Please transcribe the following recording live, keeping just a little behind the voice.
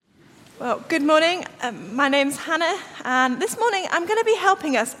Well, good morning. My name's Hannah, and this morning I'm going to be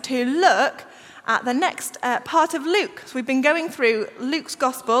helping us to look at the next part of Luke. So we've been going through Luke's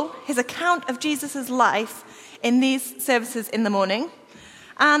Gospel, his account of Jesus' life in these services in the morning.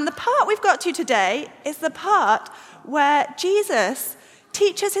 And the part we've got to today is the part where Jesus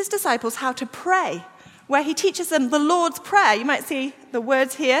teaches his disciples how to pray, where he teaches them the Lord's Prayer. You might see the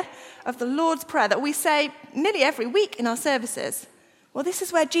words here of the Lord's Prayer that we say nearly every week in our services. Well, this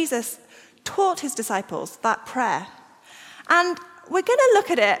is where Jesus taught his disciples that prayer. And we're going to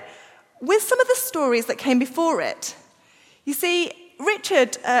look at it with some of the stories that came before it. You see,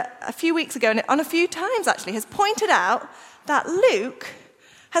 Richard, a few weeks ago, and on a few times actually, has pointed out that Luke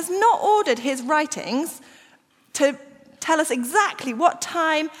has not ordered his writings to tell us exactly what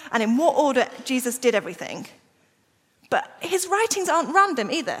time and in what order Jesus did everything. But his writings aren't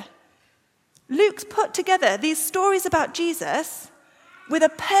random either. Luke's put together these stories about Jesus with a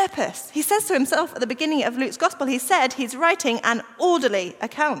purpose. He says to himself at the beginning of Luke's Gospel, he said he's writing an orderly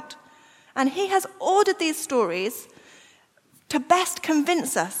account. And he has ordered these stories to best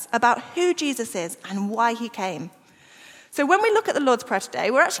convince us about who Jesus is and why he came. So when we look at the Lord's Prayer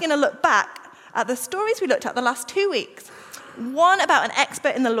today, we're actually going to look back at the stories we looked at the last 2 weeks. One about an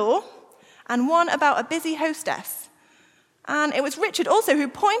expert in the law and one about a busy hostess. And it was Richard also who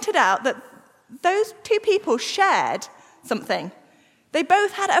pointed out that those two people shared something. They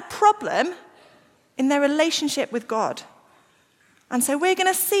both had a problem in their relationship with God. And so we're going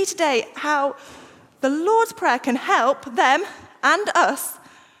to see today how the Lord's Prayer can help them and us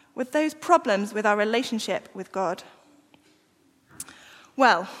with those problems with our relationship with God.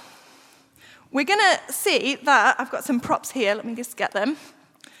 Well, we're going to see that, I've got some props here, let me just get them.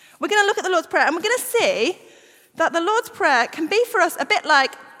 We're going to look at the Lord's Prayer and we're going to see that the Lord's Prayer can be for us a bit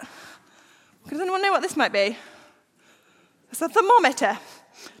like, does anyone know what this might be? It's a thermometer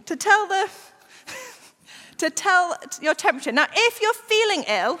to tell your temperature. Now, if you're feeling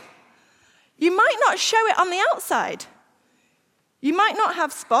ill, you might not show it on the outside. You might not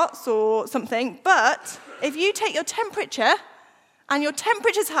have spots or something, but if you take your temperature and your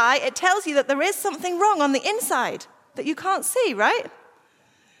temperature's high, it tells you that there is something wrong on the inside that you can't see, right?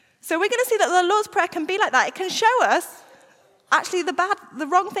 So we're going to see that the Lord's Prayer can be like that. It can show us actually the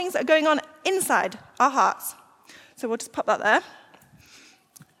wrong things that are going on inside our hearts. So we'll just pop that there.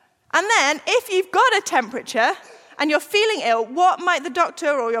 And then, if you've got a temperature and you're feeling ill, what might the doctor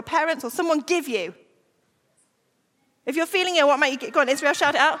or your parents or someone give you? If you're feeling ill, what might you get? Go on, Israel,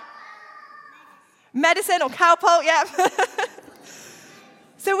 shout it out. Medicine or Calpol, yeah.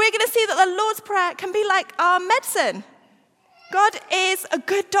 So we're going to see that the Lord's Prayer can be like our medicine. God is a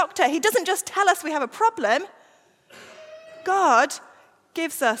good doctor. He doesn't just tell us we have a problem. God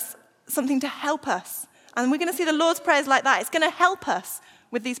gives us something to help us. And we're going to see the Lord's Prayer is like that. It's going to help us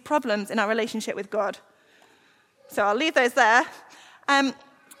with these problems in our relationship with God. So I'll leave those there.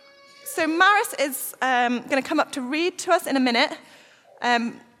 So Maris is going to come up to read to us in a minute.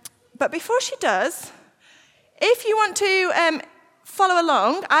 But before she does, if you want to follow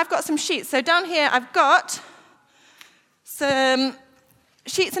along, I've got some sheets. So down here I've got some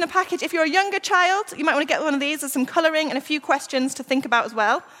sheets in a package. If you're a younger child, you might want to get one of these. There's some colouring and a few questions to think about as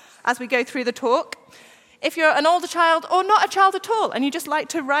well as we go through the talk. If you're an older child or not a child at all and you just like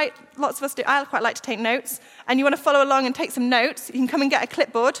to write, lots of us do, I quite like to take notes, and you want to follow along and take some notes, you can come and get a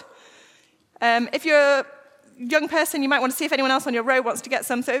clipboard. If you're a young person, you might want to see if anyone else on your row wants to get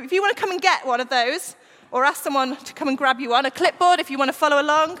some. So if you want to come and get one of those, or ask someone to come and grab you one, a clipboard if you want to follow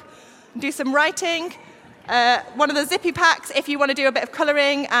along, and do some writing, one of the zippy packs if you want to do a bit of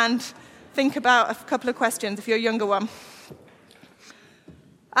colouring and think about a couple of questions if you're a younger one.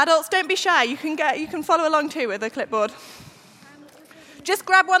 Adults, don't be shy. You can follow along too with a clipboard. Just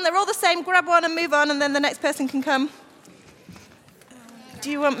grab one. They're all the same. Grab one and move on, and then the next person can come. Do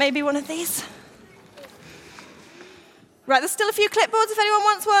you want maybe one of these? Right, there's still a few clipboards if anyone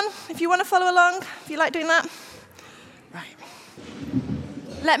wants one. If you want to follow along, if you like doing that. Right.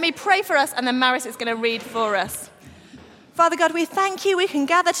 Let me pray for us, and then Maris is going to read for us. Father God, we thank you we can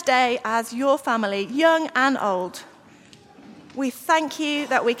gather today as your family, young and old. We thank you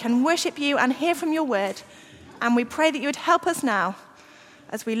that we can worship you and hear from your word. And we pray that you would help us now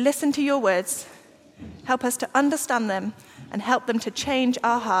as we listen to your words. Help us to understand them and help them to change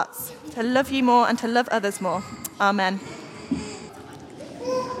our hearts, to love you more and to love others more. Amen.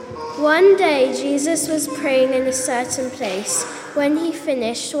 One day Jesus was praying in a certain place. When he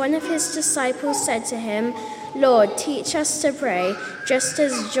finished, one of his disciples said to him, "Lord, teach us to pray, just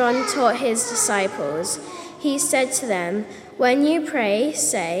as John taught his disciples." He said to them, "When you pray,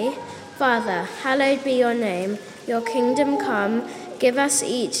 say, 'Father, hallowed be your name. Your kingdom come. Give us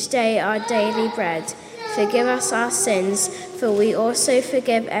each day our daily bread. Forgive us our sins, for we also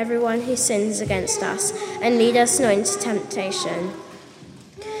forgive everyone who sins against us, and lead us not into temptation."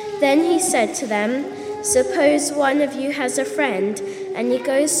 Then he said to them, "Suppose one of you has a friend, and he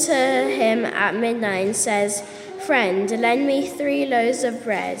goes to him at midnight and says, 'Friend, lend me 3 loaves of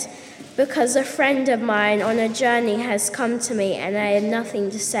bread, because a friend of mine on a journey has come to me, and I have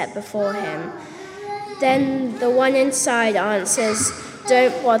nothing to set before him.' Then the one inside answers,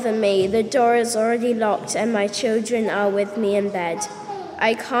 'Don't bother me, the door is already locked and my children are with me in bed.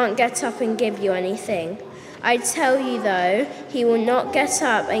 I can't get up and give you anything.' I tell you though, he will not get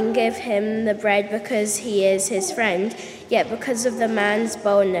up and give him the bread because he is his friend, yet because of the man's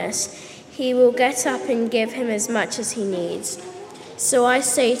boldness, he will get up and give him as much as he needs. So I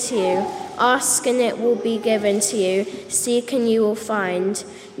say to you, ask and it will be given to you, seek and you will find,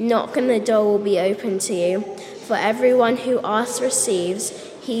 knock and the door will be opened to you. For everyone who asks receives,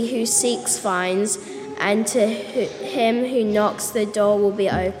 he who seeks finds, and to him who knocks the door will be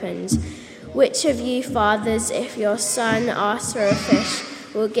opened. Which of you fathers, if your son asks for a fish,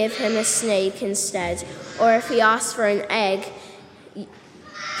 will give him a snake instead? Or if he asks for an egg,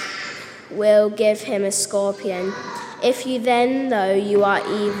 will give him a scorpion? If you then, though you are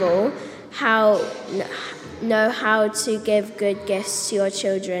evil, know how to give good gifts to your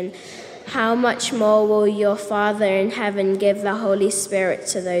children, how much more will your Father in heaven give the Holy Spirit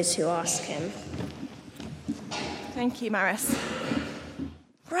to those who ask him?" Thank you, Maris.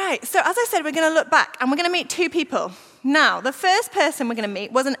 Right, so as I said, we're going to look back and we're going to meet 2 people. Now, the first person we're going to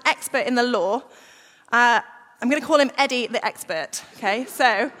meet was an expert in the law. I'm going to call him Eddie the expert. Okay,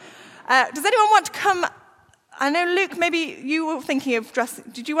 so does anyone want to come? I know, Luke, maybe you were thinking of dressing.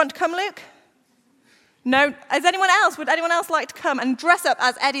 Did you want to come, Luke? No? Would anyone else like to come and dress up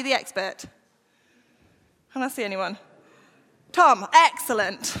as Eddie the expert? Can I see anyone? Tom,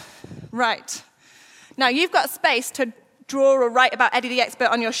 excellent. Right. Now, you've got space to draw or write about Eddie the expert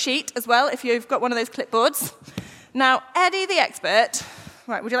on your sheet as well, if you've got one of those clipboards. Now, Eddie the expert,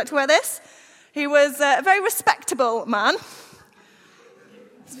 right, would you like to wear this? He was a very respectable man.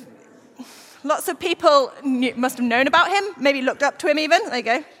 Lots of people must have known about him, maybe looked up to him even. There you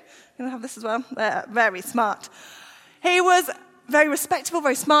go. I'm going to have this as well. Very smart. He was very respectable,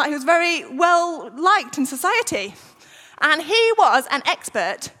 very smart. He was very well liked in society. And he was an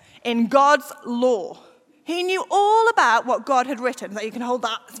expert in God's law. He knew all about what God had written. So you can hold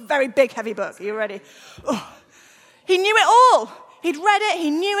that. It's a very big, heavy book. Are you ready? Oh. He knew it all. He'd read it. He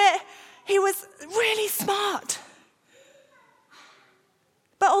knew it. He was really smart.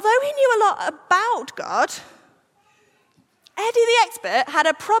 But although he knew a lot about God, Eddie the expert had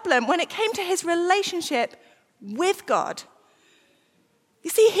a problem when it came to his relationship with God.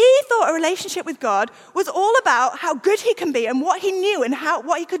 You see, he thought a relationship with God was all about how good he can be and what he knew and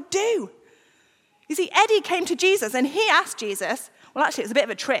what he could do. You see, Eddie came to Jesus and he asked Jesus, well, actually, it was a bit of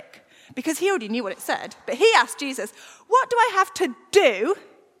a trick because he already knew what it said, but he asked Jesus, what do I have to do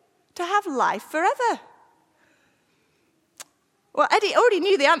to have life forever? Well, Eddie already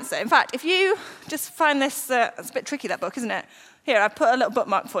knew the answer. In fact, if you just find this, it's a bit tricky, that book, isn't it? Here, I've put a little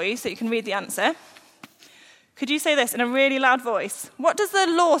bookmark for you so you can read the answer. Could you say this in a really loud voice? What does the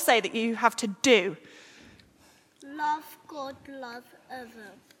law say that you have to do? Love God, love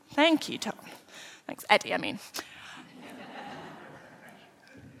others. Thank you, Tom. Thanks, Eddie, I mean.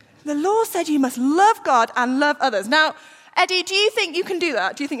 The law said you must love God and love others. Now, Eddie, do you think you can do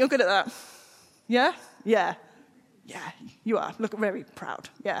that? Do you think you're good at that? Yeah? Yeah. Yeah, you are. Look, very proud.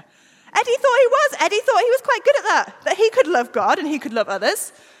 Yeah. Eddie thought he was. Eddie thought he was quite good at that he could love God and he could love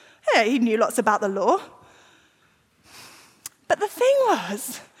others. Yeah, he knew lots about the law. But the thing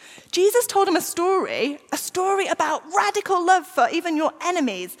was, Jesus told him a story about radical love for even your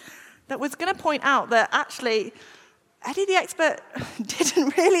enemies that was going to point out that actually Eddie the expert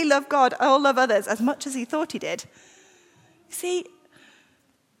didn't really love God or love others as much as he thought he did. You see,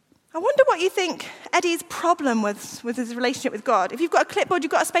 I wonder what you think Eddie's problem was with his relationship with God. If you've got a clipboard,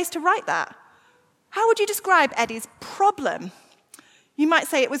 you've got a space to write that. How would you describe Eddie's problem? You might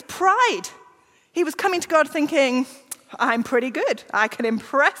say it was pride. He was coming to God thinking, I'm pretty good. I can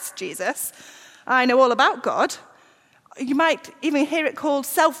impress Jesus. I know all about God. You might even hear it called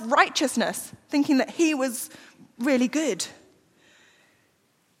self-righteousness, thinking that he was really good.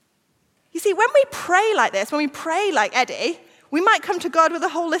 You see, when we pray like this, when we pray like Eddie, we might come to God with a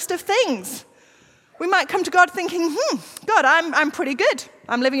whole list of things. We might come to God thinking, God, I'm pretty good.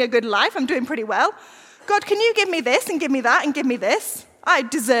 I'm living a good life. I'm doing pretty well. God, can you give me this and give me that and give me this? I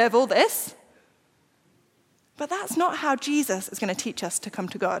deserve all this. But that's not how Jesus is going to teach us to come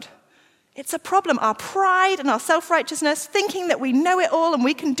to God. It's a problem. Our pride and our self-righteousness, thinking that we know it all and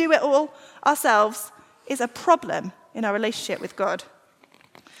we can do it all ourselves, is a problem in our relationship with God.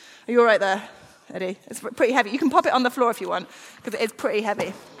 Are you all right there, Eddie? It's pretty heavy. You can pop it on the floor if you want, because it is pretty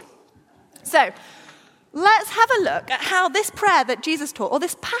heavy. So, let's have a look at how this prayer that Jesus taught, or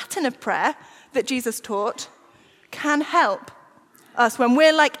this pattern of prayer that Jesus taught, can help us when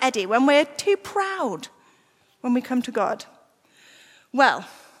we're like Eddie, when we're too proud when we come to God. Well,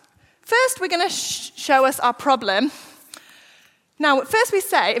 first we're going to show us our problem. Now, first we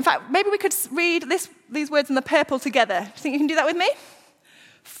say, in fact, maybe we could read these words in the purple together. Do you think you can do that with me?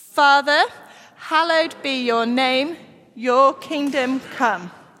 Father, hallowed be your name, your kingdom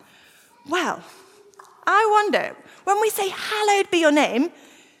come. Well, I wonder, when we say hallowed be your name,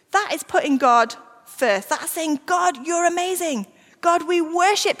 that is putting God first. That's saying, God, you're amazing. God, we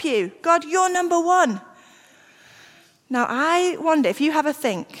worship you. God, you're number one. Now, I wonder if you have a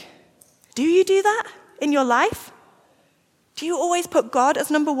think, do you do that in your life? Do you always put God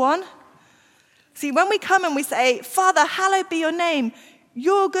as number one? See, when we come and we say, Father, hallowed be your name,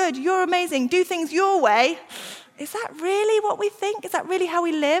 you're good, you're amazing, do things your way, is that really what we think? Is that really how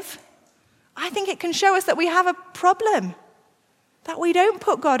we live? I think it can show us that we have a problem, that we don't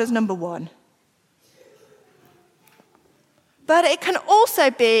put God as number one. But it can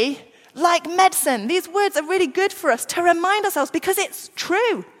also be like medicine. These words are really good for us to remind ourselves, because it's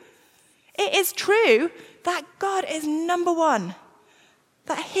true. It is true that God is number one,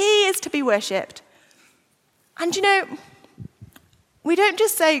 that he is to be worshipped. And you know, we don't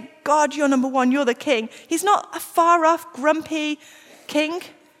just say, God, you're number one, you're the king. He's not a far-off, grumpy king.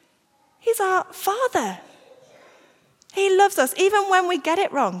 He's our Father. He loves us, even when we get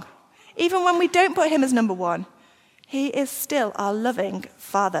it wrong, even when we don't put him as number one. He is still our loving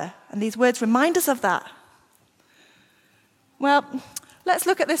Father. And these words remind us of that. Well, let's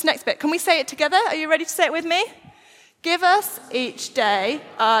look at this next bit. Can we say it together? Are you ready to say it with me? Give us each day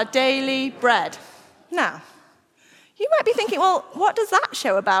our daily bread. Now, you might be thinking, well, what does that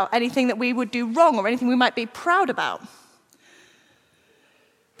show about anything that we would do wrong or anything we might be proud about?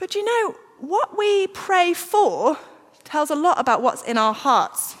 But you know, what we pray for tells a lot about what's in our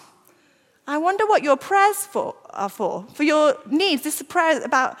hearts. I wonder what your prayers are for your needs. This prayer is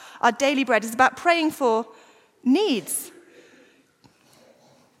about our daily bread. It's about praying for needs.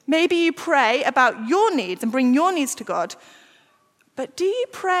 Maybe you pray about your needs and bring your needs to God, but do you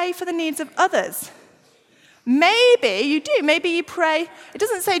pray for the needs of others? Maybe you do. Maybe you pray, it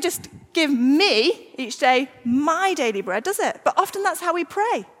doesn't say just give me each day my daily bread, does it? But often that's how we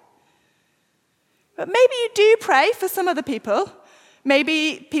pray. But maybe you do pray for some other people.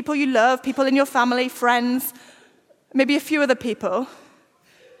 Maybe people you love, people in your family, friends, maybe a few other people.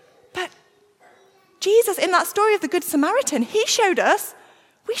 But Jesus, in that story of the Good Samaritan, he showed us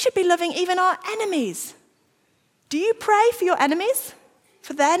we should be loving even our enemies. Do you pray for your enemies,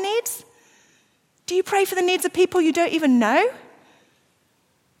 for their needs? Do you pray for the needs of people you don't even know?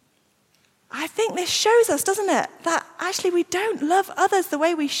 I think this shows us, doesn't it, that actually we don't love others the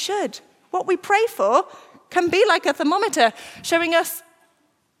way we should. What we pray for can be like a thermometer showing us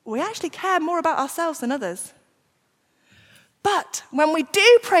we actually care more about ourselves than others. But when we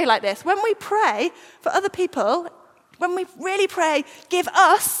do pray like this, when we pray for other people, when we really pray, give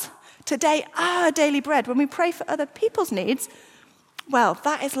us today our daily bread, when we pray for other people's needs, well,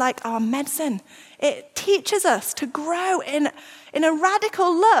 that is like our medicine. It teaches us to grow in a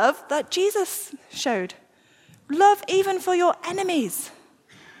radical love that Jesus showed. Love even for your enemies.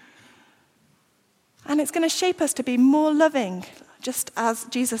 And it's going to shape us to be more loving, just as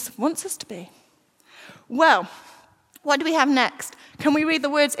Jesus wants us to be. Well, what do we have next? Can we read the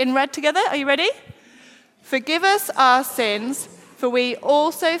words in red together? Are you ready? Forgive us our sins, for we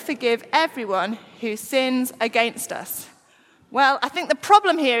also forgive everyone who sins against us. Well, I think the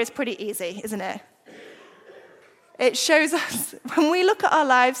problem here is pretty easy, isn't it? It shows us, when we look at our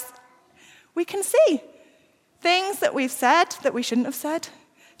lives, we can see things that we've said that we shouldn't have said,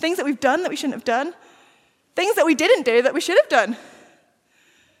 things that we've done that we shouldn't have done, things that we didn't do that we should have done,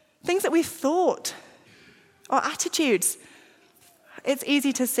 things that we've thought, or attitudes. It's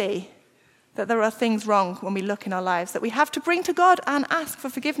easy to see that there are things wrong when we look in our lives that we have to bring to God and ask for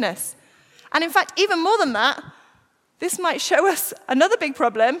forgiveness. And in fact, even more than that, this might show us another big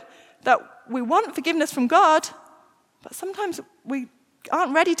problem, that we want forgiveness from God, but sometimes we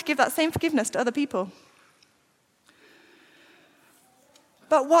aren't ready to give that same forgiveness to other people.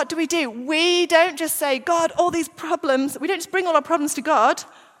 But what do? We don't just say, God, all these problems, we don't just bring all our problems to God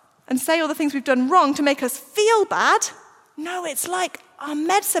and say all the things we've done wrong to make us feel bad. No, it's like our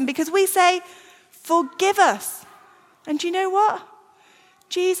medicine, because we say, forgive us. And do you know what?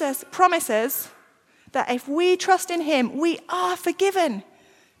 Jesus promises that if we trust in him, we are forgiven,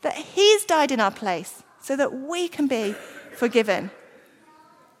 that he's died in our place so that we can be forgiven.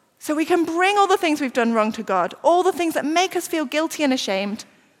 So we can bring all the things we've done wrong to God, all the things that make us feel guilty and ashamed,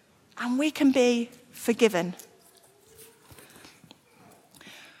 and we can be forgiven.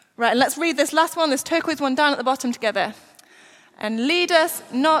 Right, and let's read this last one, this turquoise one down at the bottom together. And lead us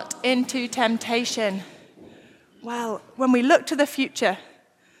not into temptation. Well, when we look to the future,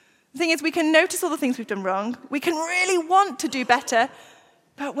 the thing is we can notice all the things we've done wrong. We can really want to do better.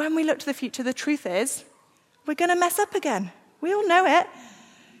 But when we look to the future, the truth is we're going to mess up again. We all know it.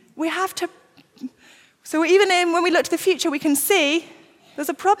 We have to. So even when we look to the future, we can see there's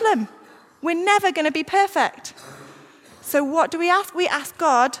a problem. We're never going to be perfect. So what do we ask? We ask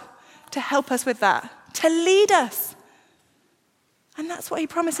God to help us with that, to lead us. And that's what he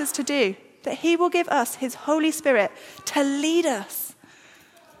promises to do, that he will give us his Holy Spirit to lead us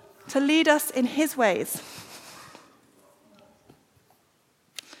in his ways.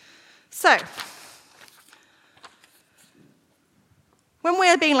 So, when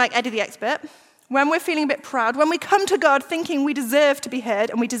we're being like Eddie the expert, when we're feeling a bit proud, when we come to God thinking we deserve to be heard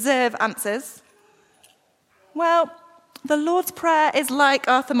and we deserve answers, well, the Lord's Prayer is like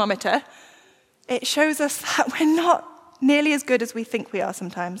our thermometer. It shows us that we're not nearly as good as we think we are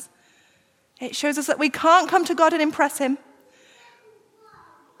sometimes. It shows us that we can't come to God and impress him.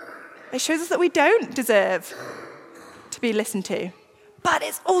 It shows us that we don't deserve to be listened to. But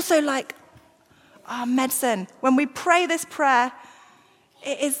it's also like our medicine. When we pray this prayer,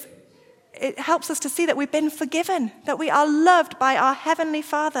 it helps us to see that we've been forgiven, that we are loved by our Heavenly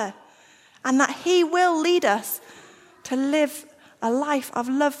Father, and that he will lead us to live a life of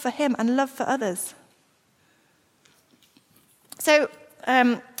love for him and love for others. So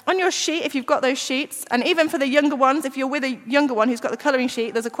on your sheet, if you've got those sheets, and even for the younger ones, if you're with a younger one who's got the colouring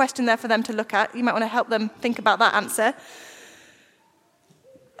sheet, there's a question there for them to look at. You might want to help them think about that answer.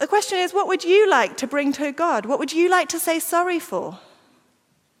 The question is, what would you like to bring to God? What would you like to say sorry for?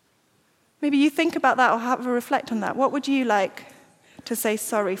 Maybe you think about that or have a reflect on that. What would you like to say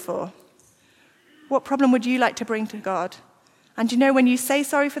sorry for? What problem would you like to bring to God? And you know, when you say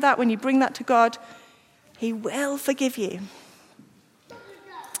sorry for that, when you bring that to God, he will forgive you.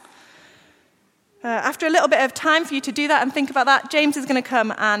 After a little bit of time for you to do that and think about that, James is going to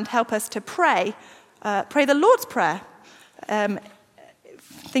come and help us to pray the Lord's Prayer,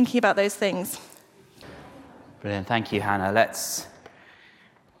 thinking about those things. Brilliant. Thank you, Hannah. Let's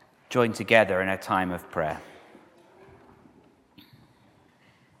join together in a time of prayer.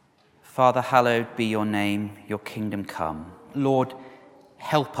 Father, hallowed be your name, your kingdom come. Lord,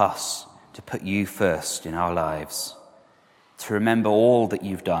 help us to put you first in our lives, to remember all that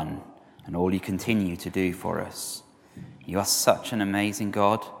you've done and all you continue to do for us. You are such an amazing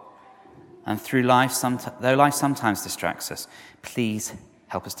God. And through life, though life sometimes distracts us, please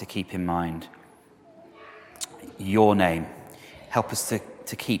help us to keep in mind your name. Help us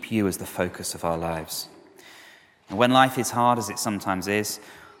to keep you as the focus of our lives. And when life is hard, as it sometimes is,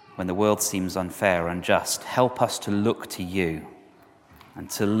 when the world seems unfair or unjust, help us to look to you and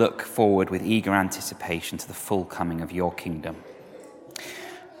to look forward with eager anticipation to the full coming of your kingdom.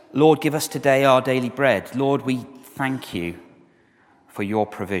 Lord, give us today our daily bread. Lord, we thank you for your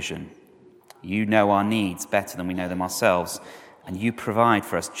provision. You know our needs better than we know them ourselves, and you provide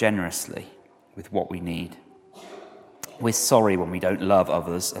for us generously with what we need. We're sorry when we don't love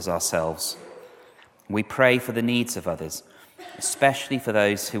others as ourselves. We pray for the needs of others, especially for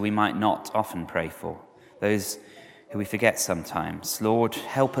those who we might not often pray for, those who we forget sometimes. Lord,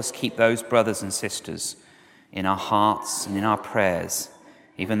 help us keep those brothers and sisters in our hearts and in our prayers,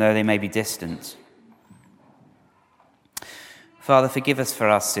 even though they may be distant. Father, forgive us for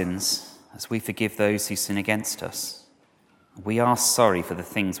our sins as we forgive those who sin against us. We are sorry for the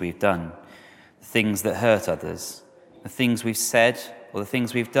things we've done, the things that hurt others, the things we've said or the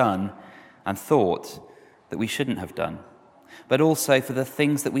things we've done and thought that we shouldn't have done, but also for the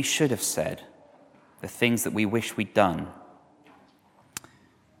things that we should have said, the things that we wish we'd done.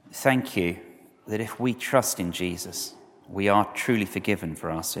 Thank you that if we trust in Jesus, we are truly forgiven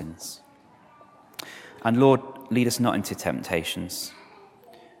for our sins. And Lord, lead us not into temptations.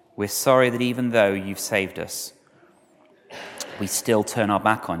 We're sorry that even though you've saved us, we still turn our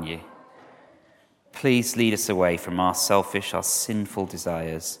back on you. Please lead us away from our selfish, our sinful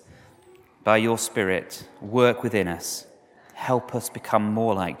desires. By your Spirit, work within us. Help us become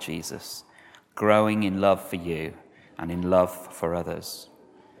more like Jesus, growing in love for you and in love for others.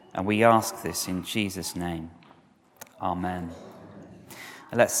 And we ask this in Jesus' name. Amen.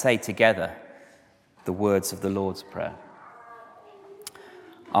 And let's say together the words of the Lord's Prayer.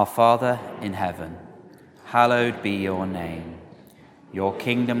 Our Father in heaven, hallowed be your name. Your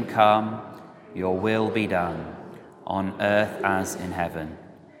kingdom come, your will be done, on earth as in heaven.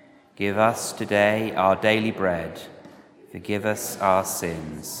 Give us today our daily bread. Forgive us our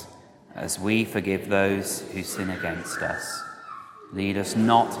sins, as we forgive those who sin against us. Lead us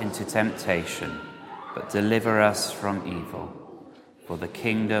not into temptation, but deliver us from evil. For the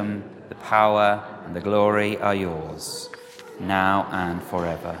kingdom, the power, and the glory are yours, now and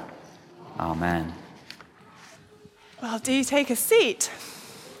forever. Amen. Well, do take a seat.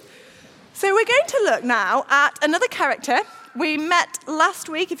 So we're going to look now at another character. We met last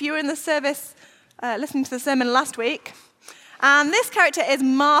week, if you were in the service listening to the sermon last week. And this character is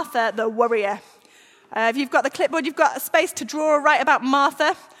Martha, the worrier. If you've got the clipboard, you've got a space to draw right about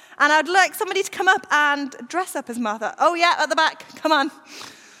Martha. And I'd like somebody to come up and dress up as Martha. Oh, yeah, at the back. Come on.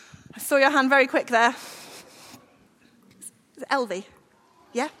 I saw your hand very quick there. Is it Elvie?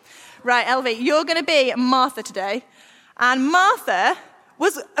 Yeah? Right, Elvie, you're going to be Martha today. And Martha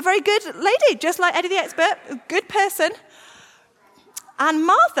was a very good lady, just like Eddie the Expert, a good person. And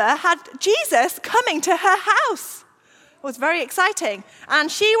Martha had Jesus coming to her house. It was very exciting. And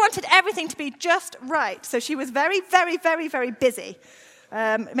she wanted everything to be just right. So she was very, very, very, very busy.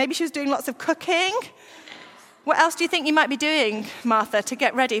 Maybe she was doing lots of cooking. What else do you think you might be doing, Martha, to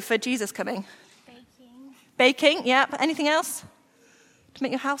get ready for Jesus coming? Baking. Baking, yep. Anything else? To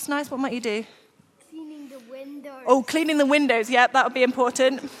make your house nice, what might you do? Cleaning the windows. Oh, cleaning the windows, yep, that would be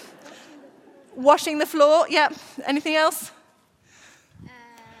important. Washing the floor, yep. Anything else?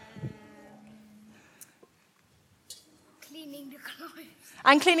 Cleaning the clothes.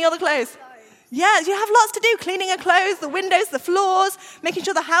 And cleaning all the clothes. Yeah, you have lots to do. Cleaning her clothes, the windows, the floors, making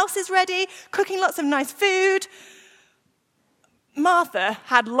sure the house is ready, cooking lots of nice food. Martha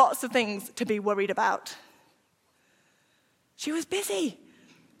had lots of things to be worried about. She was busy.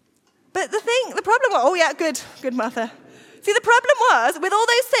 But the problem was, oh yeah, good, Martha. See, the problem was, with all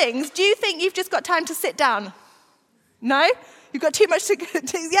those things, do you think you've just got time to sit down? No? You've got too much to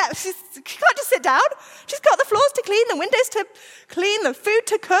yeah, she can't just sit down. She's got the floors to clean, the windows to clean, the food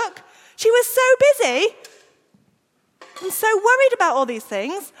to cook. She was so busy and so worried about all these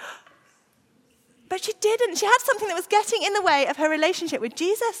things, but she didn't. She had something that was getting in the way of her relationship with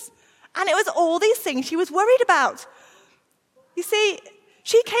Jesus, and it was all these things she was worried about. You see,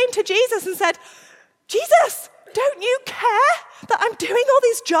 she came to Jesus and said, Jesus, don't you care that I'm doing all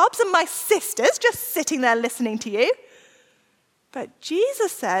these jobs and my sister's just sitting there listening to you? But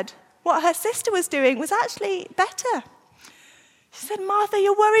Jesus said what her sister was doing was actually better. She said, Martha,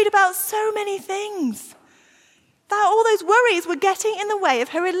 you're worried about so many things. That all those worries were getting in the way of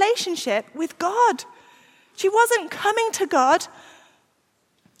her relationship with God. She wasn't coming to God.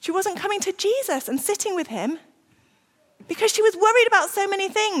 She wasn't coming to Jesus and sitting with him because she was worried about so many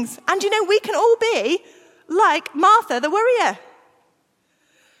things. And you know, we can all be like Martha, the worrier.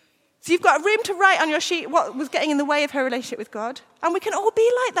 So you've got a room to write on your sheet what was getting in the way of her relationship with God. And we can all be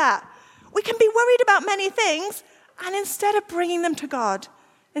like that. We can be worried about many things, and instead of bringing them to God,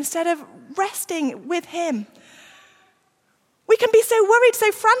 instead of resting with him, we can be so worried,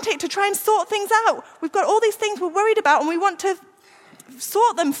 so frantic to try and sort things out. We've got all these things we're worried about, and we want to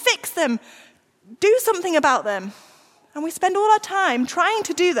sort them, fix them, do something about them. And we spend all our time trying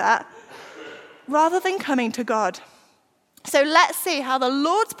to do that rather than coming to God. So let's see how the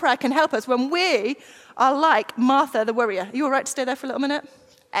Lord's Prayer can help us when we are like Martha the worrier. Are you all right to stay there for a little minute?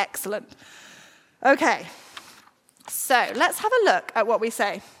 Excellent. Okay. So let's have a look at what we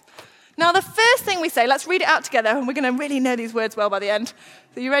say. Now, the first thing we say, let's read it out together, and we're going to really know these words well by the end.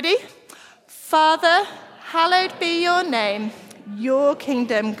 Are you ready? Father, hallowed be your name, your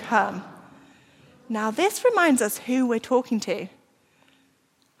kingdom come. Now, this reminds us who we're talking to.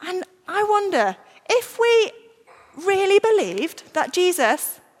 And I wonder, if we really believed that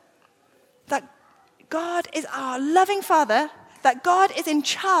that God is our loving Father, that God is in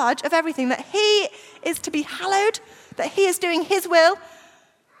charge of everything, that he is to be hallowed, that he is doing his will,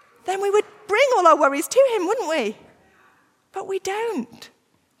 then we would bring all our worries to him, wouldn't we? But we don't.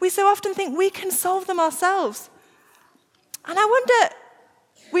 We so often think we can solve them ourselves. And I wonder,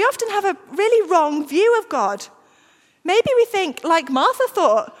 we often have a really wrong view of God. Maybe we think, like Martha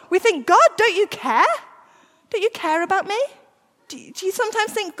thought, we think, God, don't you care? Don't you care about me? Do you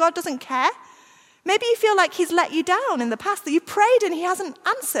sometimes think God doesn't care? Maybe you feel like he's let you down in the past, that you prayed and he hasn't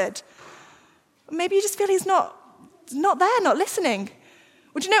answered. Maybe you just feel he's not there, not listening.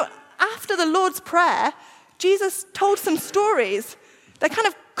 Well, do you know, after the Lord's Prayer, Jesus told some stories. They're kind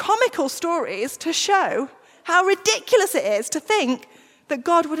of comical stories to show how ridiculous it is to think that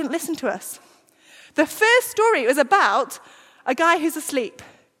God wouldn't listen to us. The first story was about a guy who's asleep.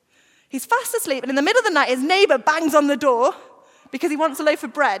 He's fast asleep, and in the middle of the night, his neighbour bangs on the door because he wants a loaf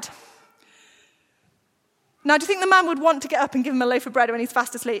of bread. Now, do you think the man would want to get up and give him a loaf of bread when he's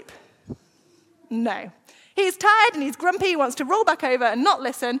fast asleep? No. He's tired and he's grumpy, he wants to roll back over and not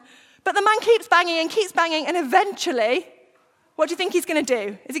listen, but the man keeps banging, and eventually, what do you think he's going to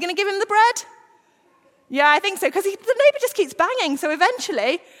do? Is he going to give him the bread? Yeah, I think so, because the neighbour just keeps banging, so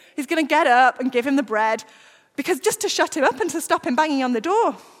eventually he's going to get up and give him the bread, because just to shut him up and to stop him banging on the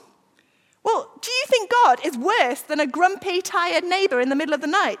door. Well, do you think God is worse than a grumpy, tired neighbour in the middle of the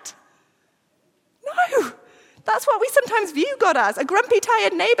night? No. That's what we sometimes view God as, a grumpy,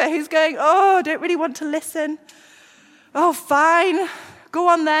 tired neighbour who's going, oh, I don't really want to listen. Oh, fine. Go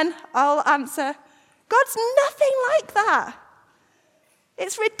on then. I'll answer. God's nothing like that.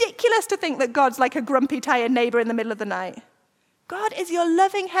 It's ridiculous to think that God's like a grumpy, tired neighbour in the middle of the night. God is your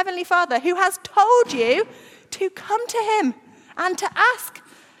loving Heavenly Father who has told you to come to him and to ask.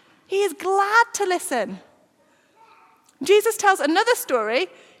 He is glad to listen. Jesus tells another story.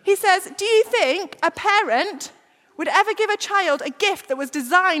 He says, do you think a parent would ever give a child a gift that was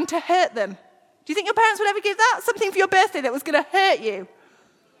designed to hurt them? Do you think your parents would ever give that? Something for your birthday that was going to hurt you?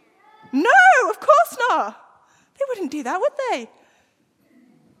 No, of course not. They wouldn't do that, would they?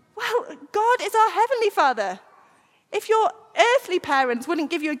 Well, God is our Heavenly Father. If your earthly parents wouldn't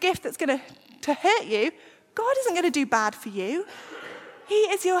give you a gift that's going to hurt you, God isn't going to do bad for you. He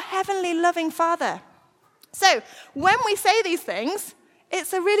is your heavenly loving Father. So when we say these things,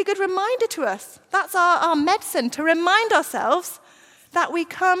 it's a really good reminder to us. That's our medicine, to remind ourselves that we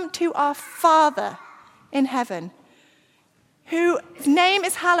come to our Father in heaven, whose name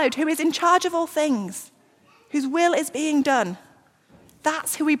is hallowed, who is in charge of all things, whose will is being done.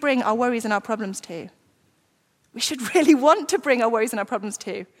 That's who we bring our worries and our problems to. We should really want to bring our worries and our problems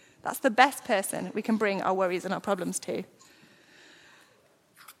to. That's the best person we can bring our worries and our problems to.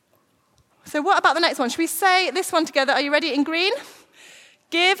 So what about the next one? Should we say this one together? Are you ready in green?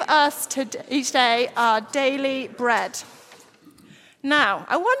 Give us each day our daily bread. Now,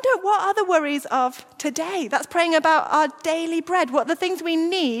 I wonder, what are the worries of today? That's praying about our daily bread. What are the things we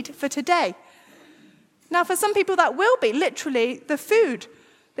need for today? Now, for some people, that will be literally the food.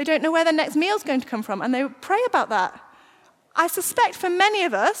 They don't know where their next meal's going to come from, and they pray about that. I suspect for many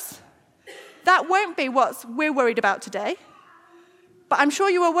of us, that won't be what we're worried about today. But I'm sure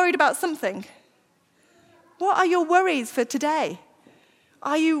you are worried about something. What are your worries for today?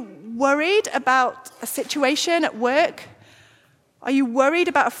 Are you worried about a situation at work? Are you worried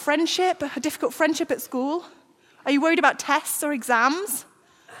about a friendship, a difficult friendship at school? Are you worried about tests or exams?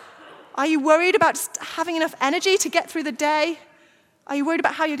 Are you worried about just having enough energy to get through the day? Are you worried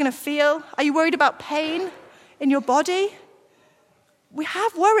about how you're going to feel? Are you worried about pain in your body? We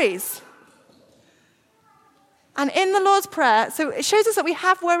have worries. And in the Lord's Prayer, so it shows us that we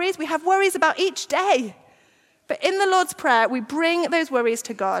have worries about each day. But in the Lord's Prayer, we bring those worries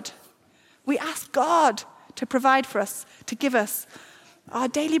to God. We ask God to provide for us, to give us our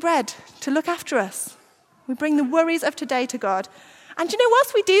daily bread, to look after us. We bring the worries of today to God. And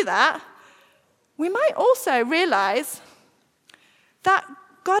whilst we do that, we might also realize that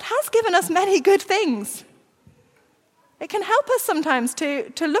God has given us many good things. It can help us sometimes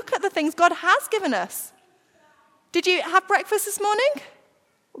to look at the things God has given us. Did you have breakfast this morning?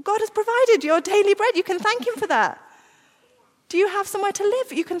 God has provided your daily bread. You can thank him for that. Do you have somewhere to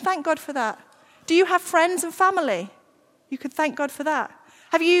live? You can thank God for that. Do you have friends and family? You could thank God for that.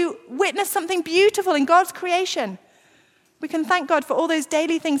 Have you witnessed something beautiful in God's creation? We can thank God for all those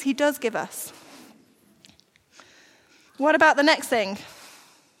daily things he does give us. What about the next thing?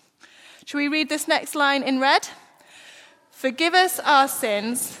 Shall we read this next line in red? Forgive us our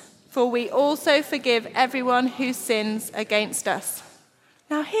sins, for we also forgive everyone who sins against us.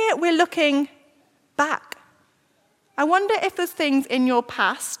 Now here we're looking back. I wonder if there's things in your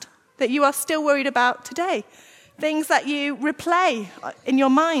past that you are still worried about today. Things that you replay in your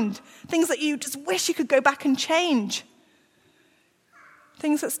mind. Things that you just wish you could go back and change.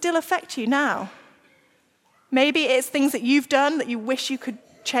 Things that still affect you now. Maybe it's things that you've done that you wish you could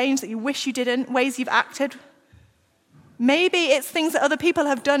change, that you wish you didn't, ways you've acted. Maybe it's things that other people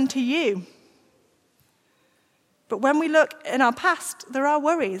have done to you. But when we look in our past, there are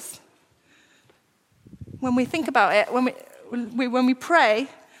worries. When we think about it, when we pray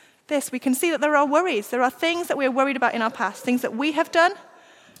this, we can see that there are worries. There are things that we are worried about in our past, things that we have done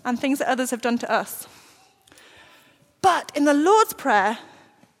and things that others have done to us. But in the Lord's Prayer,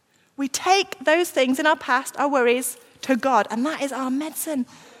 we take those things in our past, our worries, to God, and that is our medicine.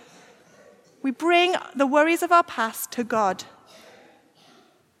 We bring the worries of our past to God.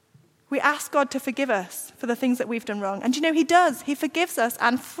 We ask God to forgive us for the things that we've done wrong. And you know, he does. He forgives us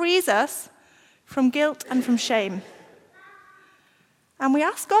and frees us from guilt and from shame. And we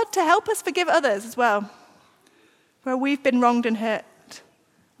ask God to help us forgive others as well. Where we've been wronged and hurt,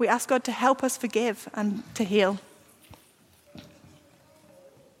 we ask God to help us forgive and to heal.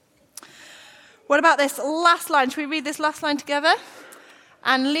 What about this last line? Should we read this last line together?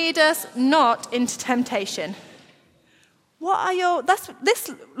 And lead us not into temptation.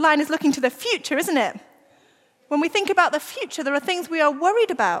 This line is looking to the future, isn't it? When we think about the future, there are things we are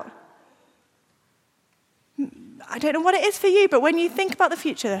worried about. I don't know what it is for you, but when you think about the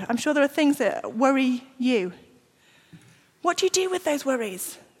future, I'm sure there are things that worry you. What do you do with those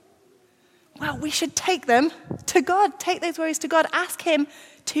worries? Well, we should take them to God. Take those worries to God. Ask him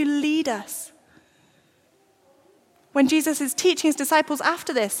to lead us. When Jesus is teaching his disciples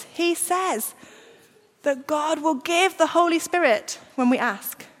after this, he says that God will give the Holy Spirit when we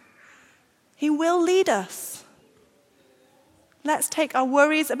ask. He will lead us. Let's take our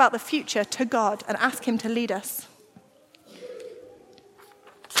worries about the future to God and ask him to lead us.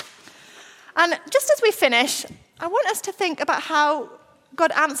 And just as we finish, I want us to think about how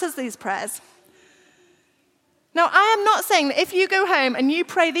God answers these prayers. Now, I am not saying that if you go home and you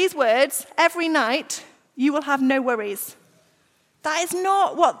pray these words every night, you will have no worries. That is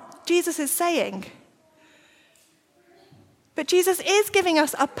not what Jesus is saying. But Jesus is giving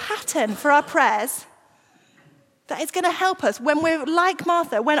us a pattern for our prayers that is going to help us when we're like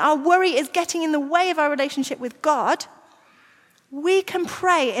Martha, when our worry is getting in the way of our relationship with God. We can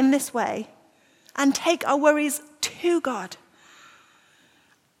pray in this way and take our worries to God.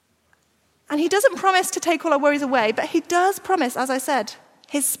 And he doesn't promise to take all our worries away, but he does promise, as I said,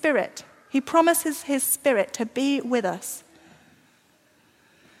 his Spirit. He promises his Spirit to be with us.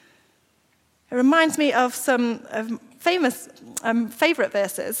 It reminds me of some famous favorite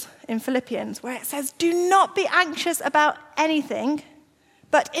verses in Philippians where it says, "Do not be anxious about anything,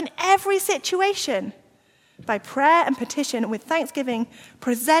 but in every situation, by prayer and petition with thanksgiving,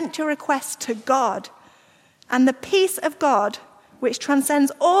 present your requests to God, and the peace of God, which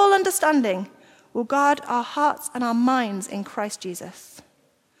transcends all understanding, will guard our hearts and our minds in Christ Jesus."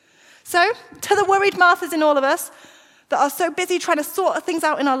 So, to the worried Marthas in all of us that are so busy trying to sort things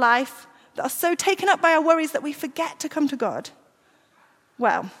out in our life, that are so taken up by our worries that we forget to come to God,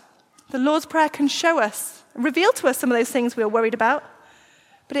 well, the Lord's Prayer can show us, reveal to us some of those things we are worried about,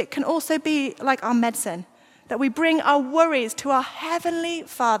 but it can also be like our medicine, that we bring our worries to our Heavenly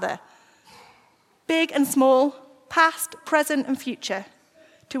Father, big and small, past, present, and future,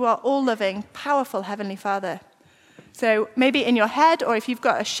 to our all-loving, powerful Heavenly Father. So maybe in your head, or if you've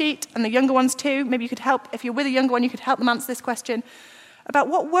got a sheet, and the younger ones too, maybe you could help, if you're with a younger one, you could help them answer this question about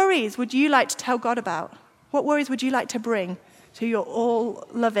what worries would you like to tell God about? What worries would you like to bring to your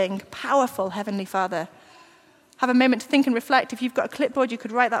all-loving, powerful Heavenly Father? Have a moment to think and reflect. If you've got a clipboard, you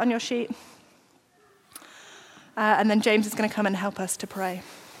could write that on your sheet. And then James is going to come and help us to pray.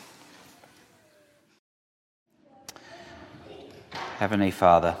 Heavenly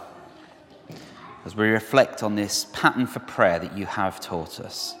Father, as we reflect on this pattern for prayer that you have taught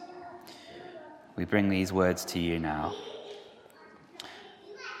us, we bring these words to you now.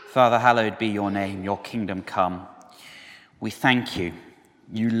 Father, hallowed be your name, your kingdom come. We thank you.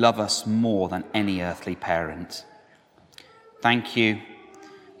 You love us more than any earthly parent. Thank you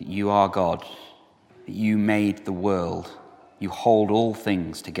that you are God, that you made the world. You hold all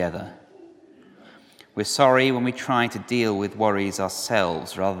things together. We're sorry when we try to deal with worries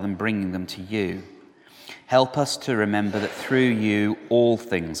ourselves rather than bringing them to you. Help us to remember that through you all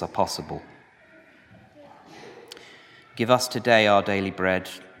things are possible. Give us today our daily bread.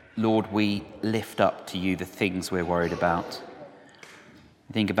 Lord, we lift up to you the things we're worried about.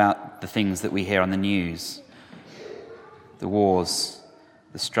 Think about the things that we hear on the news, the wars,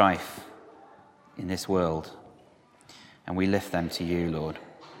 the strife in this world, and we lift them to you, Lord.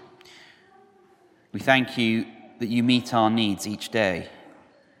 We thank you that you meet our needs each day.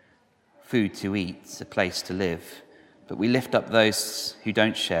 Food to eat, a place to live. But we lift up those who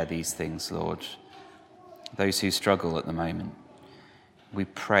don't share these things, Lord, those who struggle at the moment. We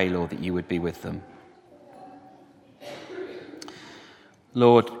pray, Lord, that you would be with them.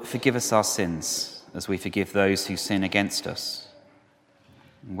 Lord, forgive us our sins as we forgive those who sin against us.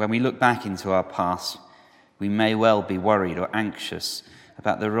 When we look back into our past, we may well be worried or anxious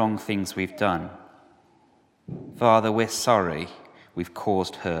about the wrong things we've done. Father, we're sorry we've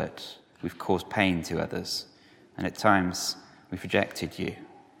caused hurt, we've caused pain to others, and at times we've rejected you.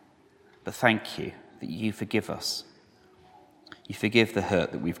 But thank you that you forgive us. You forgive the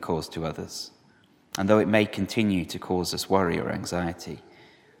hurt that we've caused to others. And though it may continue to cause us worry or anxiety,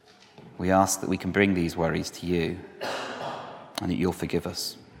 We ask that we can bring these worries to you and that you'll forgive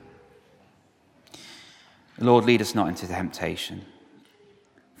us. Lord, lead us not into temptation.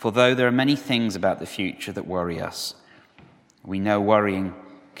 For though there are many things about the future that worry us, we know worrying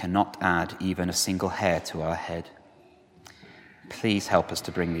cannot add even a single hair to our head. Please help us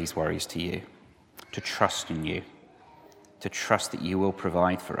to bring these worries to you, to trust in you, to trust that you will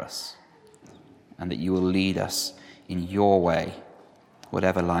provide for us and that you will lead us in your way,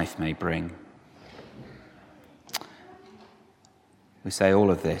 whatever life may bring. We say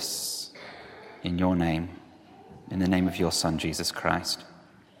all of this in your name, in the name of your Son, Jesus Christ.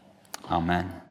 Amen.